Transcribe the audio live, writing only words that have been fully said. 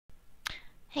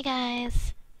Hey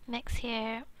guys, Mix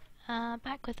here,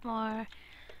 back with more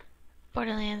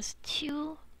Borderlands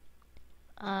 2,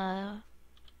 uh,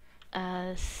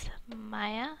 as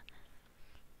Maya.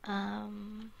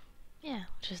 Um, yeah,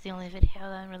 which is the only video that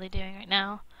I'm really doing right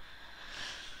now.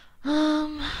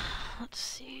 Um, let's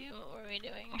see, what were we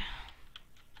doing?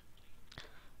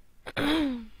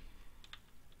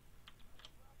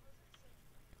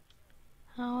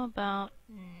 How about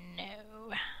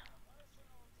no?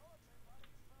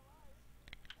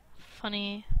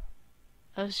 Funny,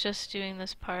 I was just doing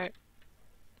this part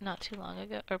not too long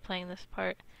ago, or playing this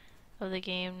part of the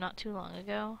game not too long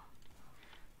ago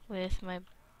with my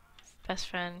best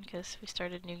friend because we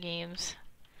started new games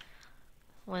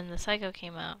when the Psycho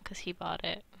came out because he bought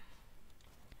it,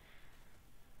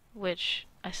 which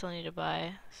I still need to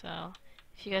buy. So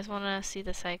if you guys want to see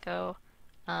the Psycho,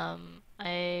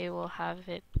 I will have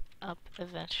it up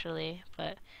eventually,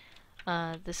 but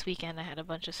this weekend I had a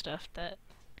bunch of stuff that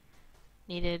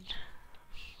needed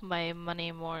my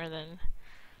money more than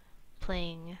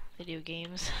playing video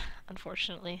games,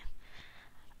 unfortunately.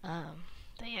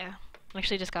 But yeah, I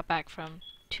actually just got back from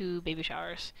 2 baby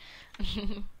showers.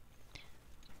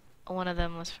 One of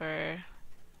them was for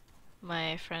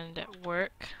my friend at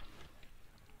work,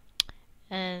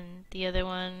 and the other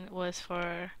one was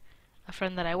for a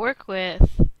friend that I work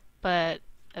with, but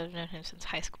I've known him since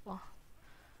high school.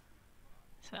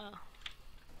 So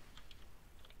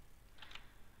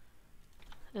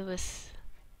it was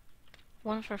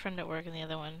one for a friend at work and the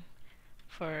other one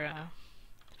for a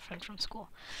friend from school.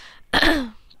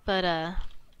 But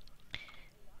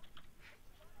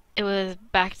it was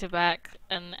back to back,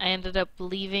 and I ended up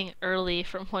leaving early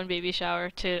from one baby shower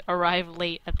to arrive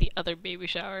late at the other baby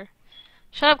shower.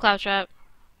 Shut up, Claptrap.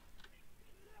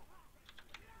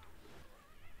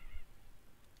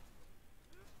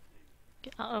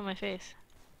 Get out of my face.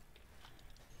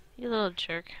 You little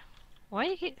jerk. Why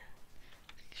do you keep...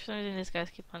 For some reason these guys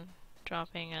keep on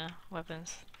dropping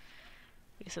weapons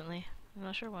recently. I'm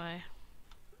not sure why.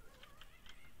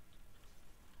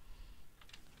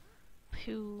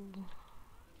 Pew.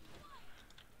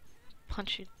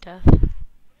 Punch you to death.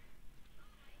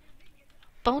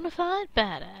 Bonafide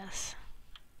badass.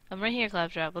 I'm right here,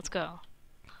 Claptrap. Let's go.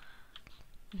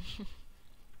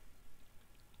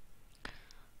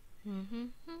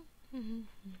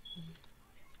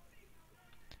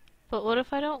 But what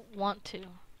if I don't want to?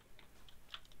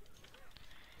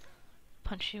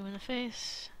 Punch you in the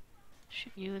face.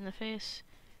 Shoot you in the face.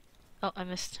 Oh, I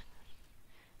missed.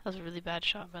 That was a really bad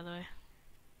shot, by the way.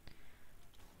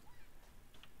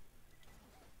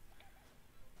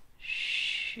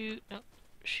 Shoot. Oh,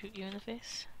 shoot you in the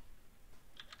face.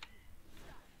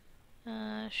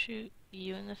 Shoot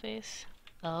you in the face.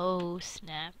 Oh,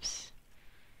 snaps.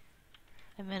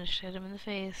 I managed to hit him in the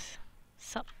face.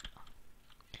 Sup.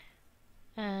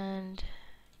 And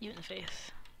you in the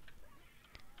face.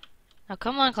 Now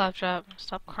come on, Claptrap.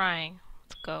 Stop crying.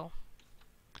 Let's go.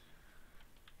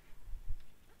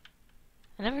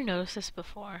 I never noticed this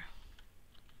before,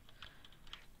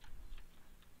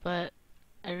 but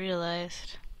I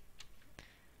realized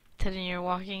that when you're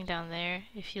walking down there,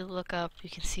 if you look up, you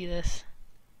can see this.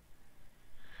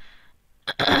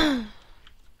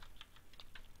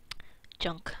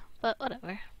 Junk, but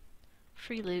whatever.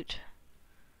 Free loot.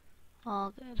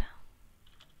 All good.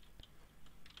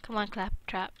 Come on,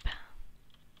 Claptrap.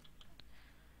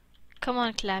 Come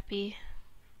on, Clappy.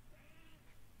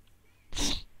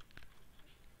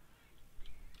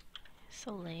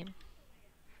 So lame.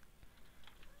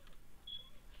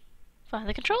 Find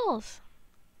the controls!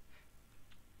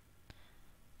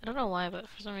 I don't know why, but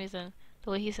for some reason, the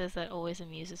way he says that always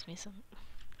amuses me.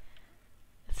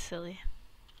 It's silly.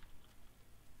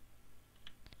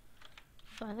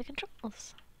 Find the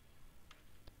controls.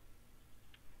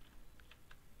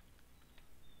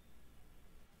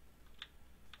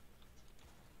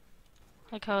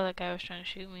 Like how that guy was trying to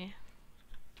shoot me.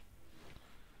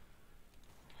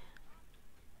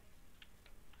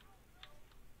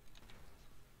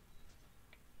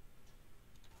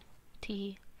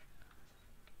 Tee.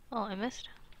 Oh, I missed.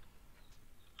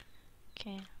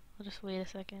 Okay, I'll just wait a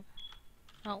second.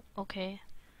 Oh, okay.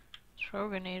 Throw a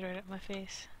grenade right at my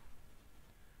face.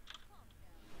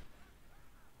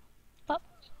 Pop.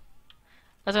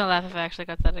 I was gonna laugh if I actually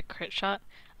got that a crit shot.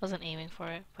 I wasn't aiming for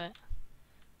it, but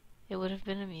it would have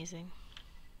been amusing.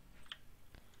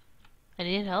 I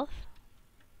needed health?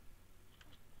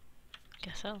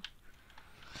 Guess so.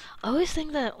 I always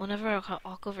think that whenever I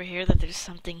walk over here that there's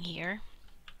something here.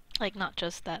 Like, not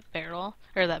just that barrel,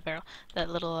 that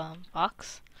little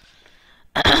box.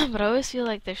 But I always feel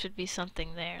like there should be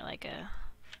something there, like a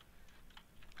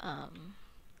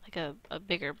like a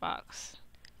bigger box.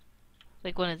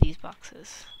 Like one of these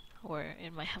boxes, where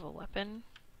it might have a weapon.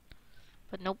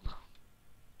 But nope.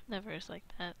 Never is like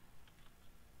that.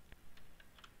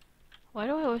 Why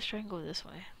do I always try and go this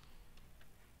way?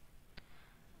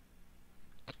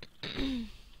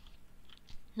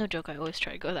 No joke, I always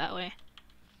try to go that way.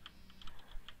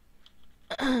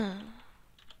 Oh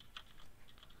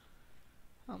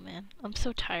man, I'm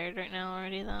so tired right now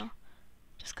already though.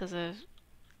 Just cause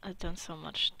I've done so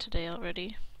much today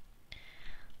already.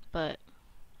 But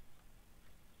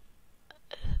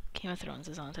Game of Thrones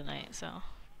is on tonight, so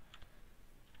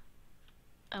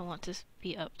I want to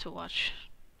be up to watch.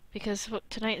 Because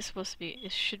tonight is supposed to be,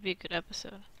 it should be a good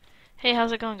episode. Hey,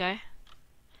 how's it going, guy? I'll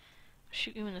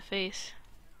shoot you in the face.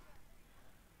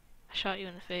 I shot you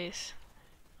in the face.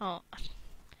 Oh,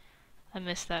 I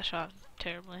missed that shot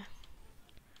terribly.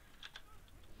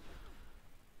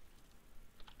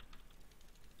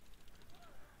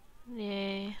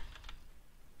 Yay.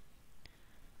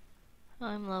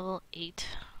 I'm level 8.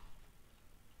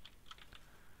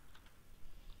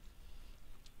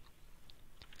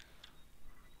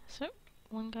 So,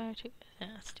 one guy or two? Yeah,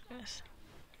 that's 2 guys.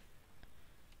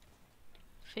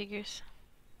 Figures.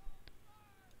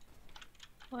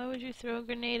 Why would you throw a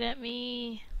grenade at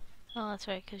me? Oh, that's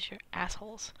right, because you're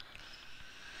assholes.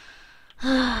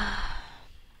 My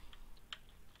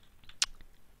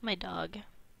dog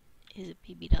is a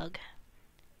baby dog.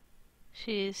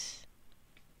 She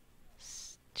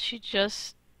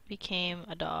just became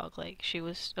a dog. Like, she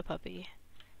was a puppy.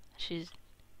 She's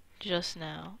just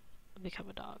now become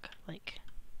a dog. Like,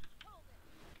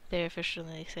 they're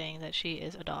officially saying that she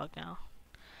is a dog now.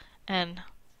 And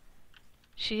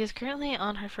she is currently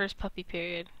on her first puppy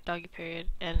period, doggy period,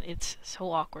 and it's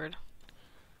so awkward.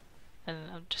 And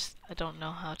I don't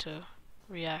know how to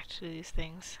react to these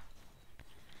things.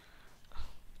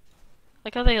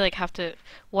 Like how they like have to,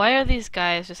 why are these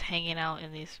guys just hanging out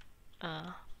in these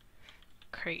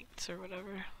crates or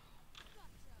whatever?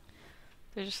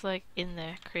 They're just like in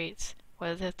their crates. Why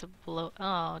do they have to blow,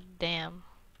 oh damn.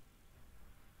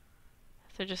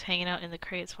 If they're just hanging out in the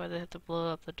crates, why do they have to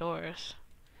blow up the doors?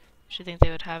 Do you think they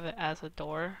would have it as a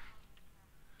door?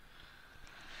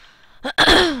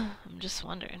 I'm just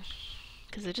wondering.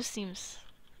 Because it just seems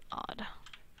odd.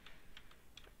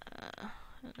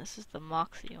 This is the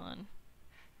Moxie one.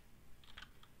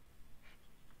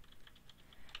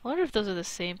 I wonder if those are the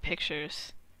same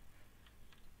pictures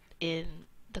in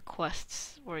the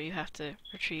quests where you have to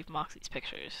retrieve Moxie's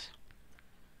pictures.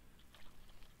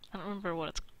 I don't remember what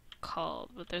it's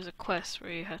called, but there's a quest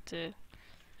where you have to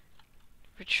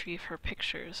retrieve her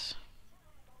pictures.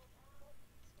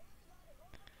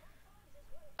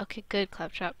 Okay, good,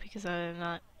 Claptrap, because I'm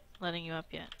not letting you up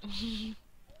yet.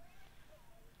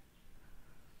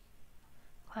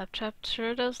 Claptrap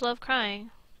sure does love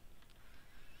crying.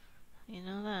 You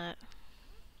know that.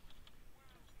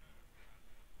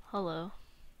 Hello.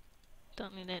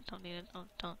 Don't need it, don't need it, don't.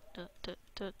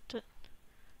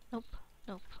 Nope,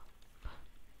 nope.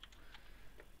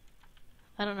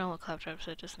 I don't know what Claptrap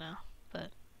said just now,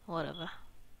 but whatever.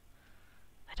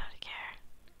 I don't care.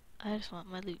 I just want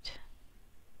my loot.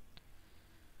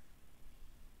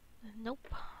 Nope.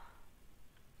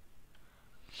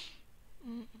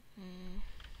 Not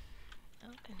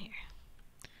in here.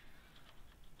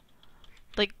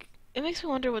 Like, it makes me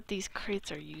wonder what these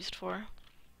crates are used for.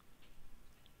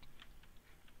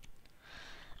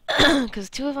 Because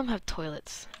 2 of them have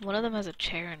toilets. One of them has a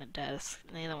chair and a desk,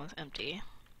 and the other one's empty.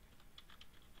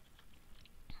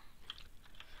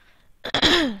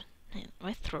 Man,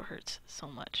 my throat hurts so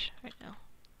much right now.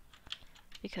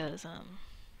 Because,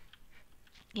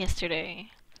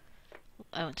 yesterday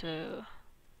I went to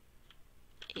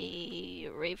a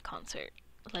rave concert,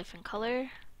 Life in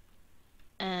Color,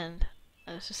 and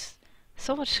there was just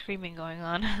so much screaming going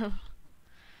on.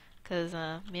 Because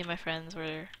me and my friends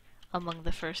were among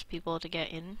the first people to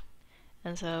get in,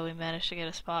 and so we managed to get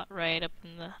a spot right up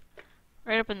in the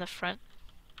front,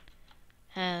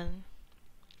 and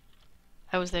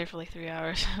I was there for like 3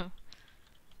 hours.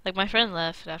 Like, my friend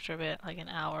left after a bit, like an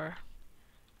hour,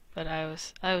 but I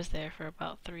was there for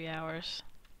about 3 hours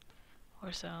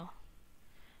or so,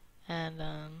 and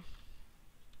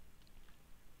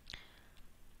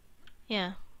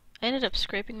yeah, I ended up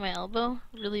scraping my elbow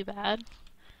really bad,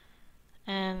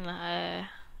 and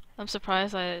I'm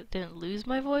surprised I didn't lose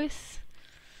my voice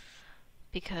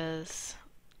because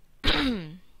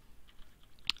of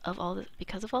all the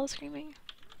screaming.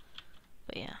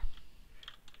 But yeah.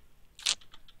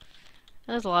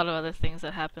 There's a lot of other things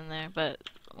that happen there, but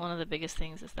one of the biggest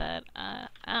things is that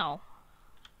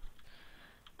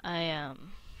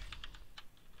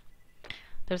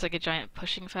there's like a giant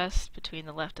pushing fest between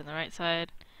the left and the right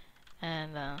side,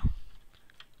 and I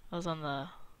was on the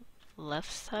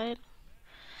left side,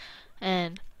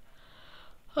 and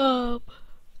um,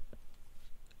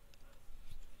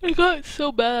 it got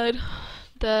so bad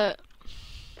that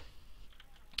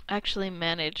I actually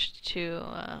managed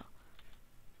to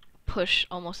push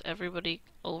almost everybody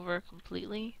over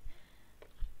completely,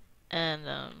 and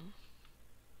I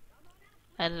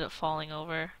ended up falling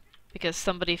over because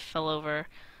somebody fell over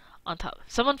on top.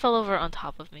 Someone fell over on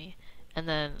top of me, and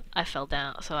then I fell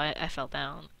down. So I fell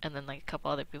down, and then like a couple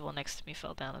other people next to me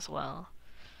fell down as well.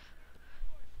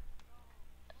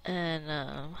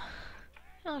 And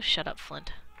oh, shut up,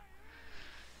 Flint.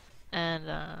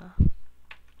 And I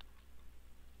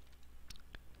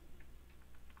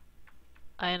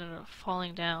ended up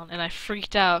falling down, and I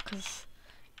freaked out because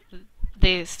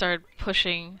they started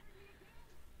pushing.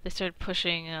 They started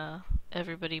pushing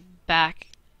everybody back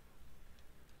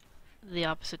the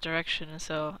opposite direction, and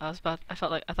so I thought I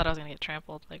was gonna get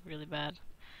trampled like really bad,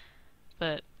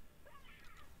 but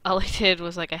all I did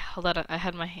was like I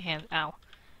had my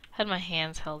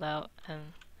hands held out,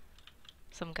 and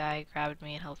some guy grabbed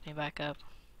me and helped me back up.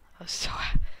 I was so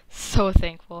so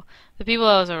thankful. The people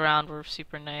I was around were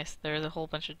super nice. There was a whole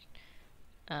bunch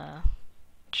of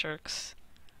jerks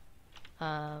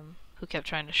who kept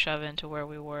trying to shove into where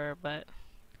we were, but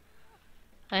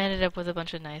I ended up with a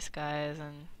bunch of nice guys,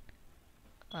 and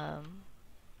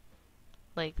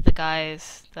like the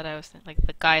guys I was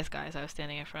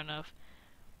standing in front of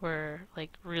were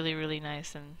like really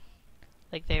nice, and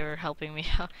like they were helping me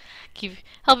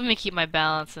helping me keep my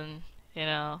balance, and you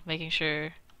know, making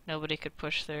sure nobody could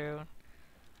push through.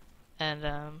 And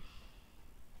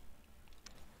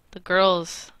the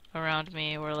girls around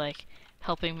me were like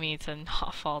helping me to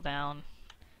not fall down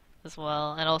as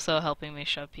well, and also helping me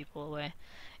shove people away.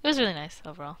 It was really nice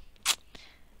overall.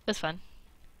 It was fun.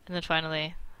 And then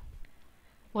finally,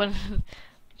 one,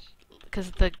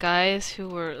 because the guys who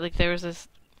were like, there was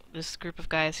this group of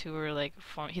guys who were like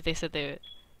they said it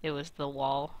was the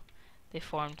wall. They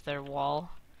formed their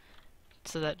wall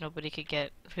so that nobody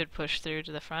could push through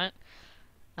to the front.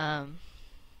 And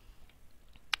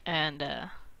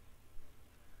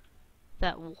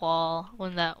that wall,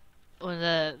 when that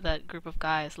group of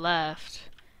guys left,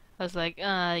 I was like,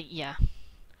 yeah.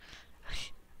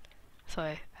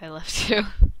 So I left too.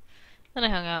 Then I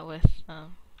hung out with,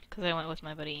 because I went with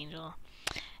my buddy Angel,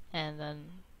 and then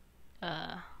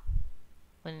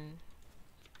when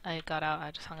I got out,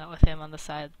 I just hung out with him on the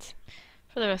sides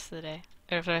for the rest of the day,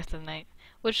 or for the rest of the night,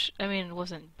 which, I mean,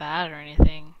 wasn't bad or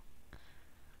anything,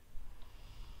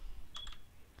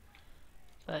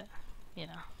 but, you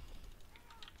know.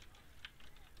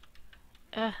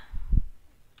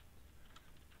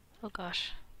 Oh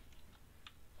gosh.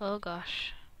 Oh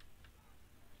gosh.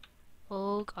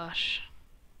 Oh gosh.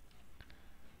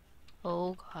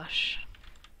 Oh gosh.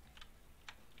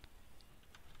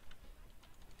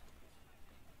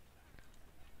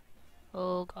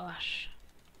 Oh gosh.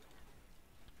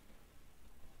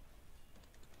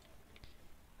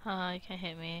 You can't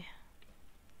hit me.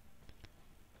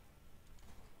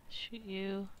 Shoot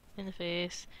you in the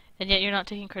face. And yet you're not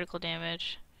taking critical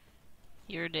damage.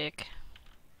 You're a dick.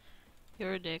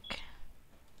 You're a dick.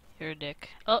 You're a dick.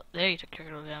 Oh, there you took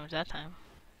critical damage that time.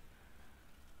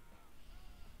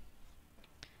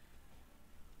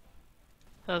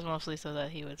 That was mostly so that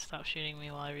he would stop shooting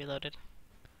me while I reloaded.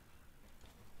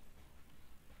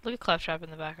 Look at Claptrap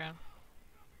in the background.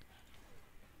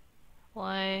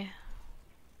 Why?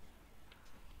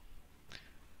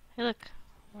 Hey look,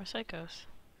 more psychos.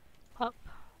 Pop.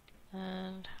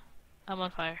 And I'm on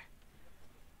fire.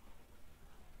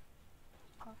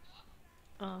 Pop.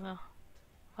 Oh no.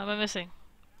 What am I missing?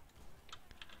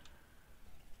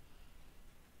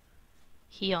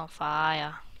 He on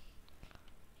fire.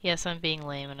 Yes, I'm being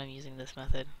lame and I'm using this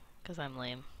method, because I'm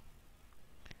lame.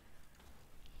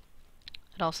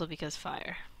 And also because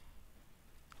fire.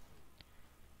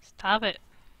 Stop it.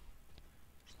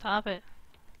 Stop it.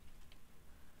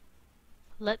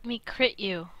 Let me crit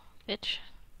you, bitch.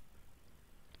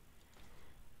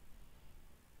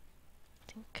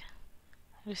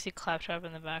 I just see Claptrap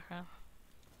in the background.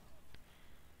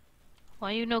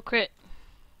 Why you no crit?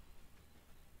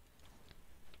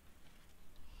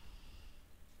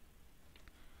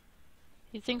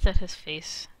 You'd think that his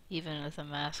face, even with a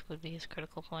mask, would be his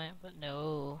critical point, but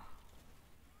no.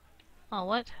 Oh,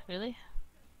 what? Really?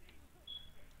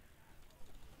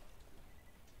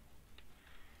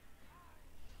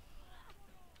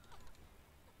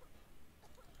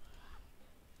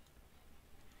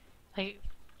 I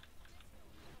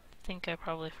think I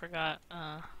probably forgot,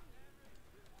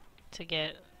 to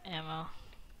get ammo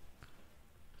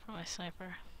for my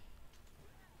sniper.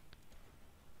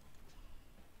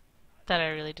 That I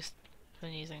really just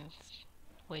been using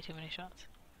way too many shots.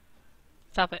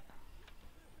 Stop it.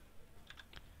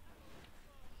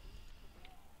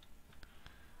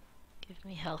 Give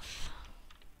me health.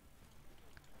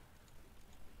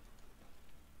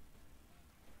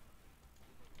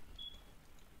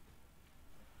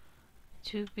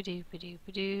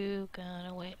 Doobie-doobie-doobie-doo.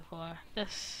 Gonna wait for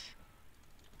this.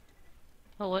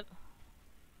 Oh, what?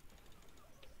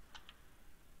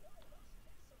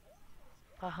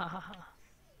 Ha ha ha ha.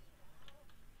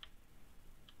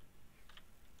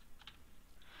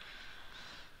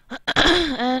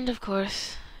 And of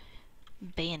course,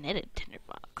 bayoneted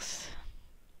tinderbox.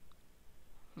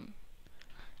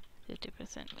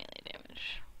 50% melee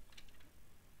damage.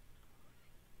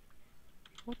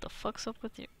 What the fuck's up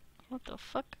with your... What the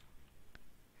fuck?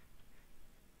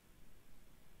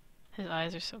 His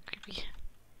eyes are so creepy.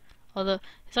 Although,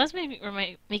 his eyes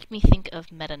make me think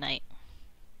of Meta Knight.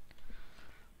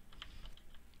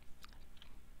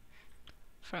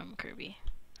 From Kirby.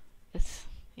 It's...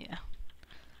 yeah.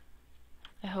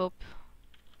 I hope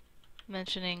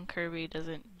mentioning Kirby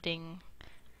doesn't ding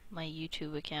my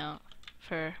YouTube account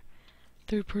for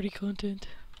third-party content.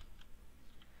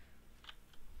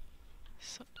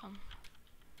 So dumb.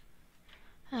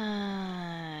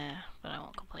 But I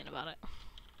won't complain about it.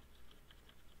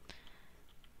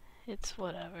 It's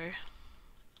whatever.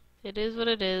 It is what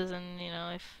it is, and you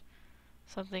know, if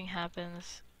something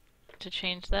happens to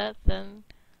change that, then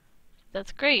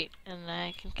that's great, and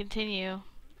I can continue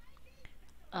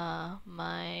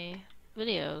my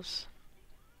videos.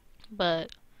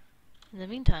 But in the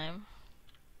meantime,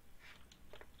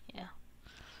 yeah.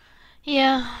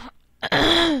 Yeah.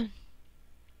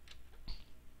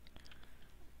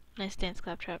 Nice dance,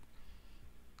 Claptrap.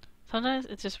 Sometimes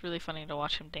it's just really funny to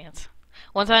watch him dance.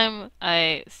 One time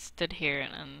I stood here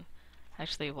and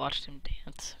actually watched him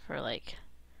dance for like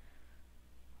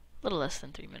a little less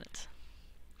than 3 minutes.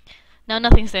 Now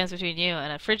nothing stands between you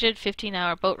and a frigid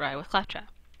 15-hour boat ride with Claptrap.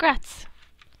 Grats!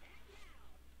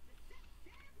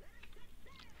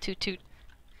 Toot toot.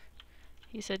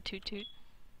 He said toot toot.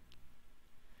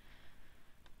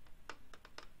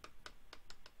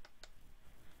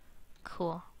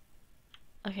 Cool.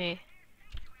 Okay.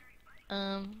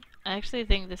 I actually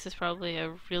think this is probably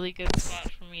a really good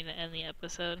spot for me to end the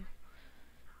episode.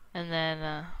 And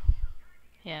then,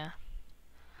 yeah.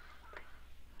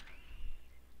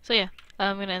 So yeah,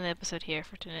 I'm gonna end the episode here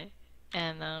for today.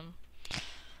 And,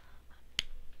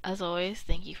 as always,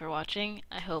 thank you for watching.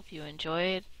 I hope you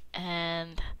enjoyed,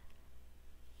 and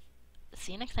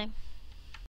see you next time.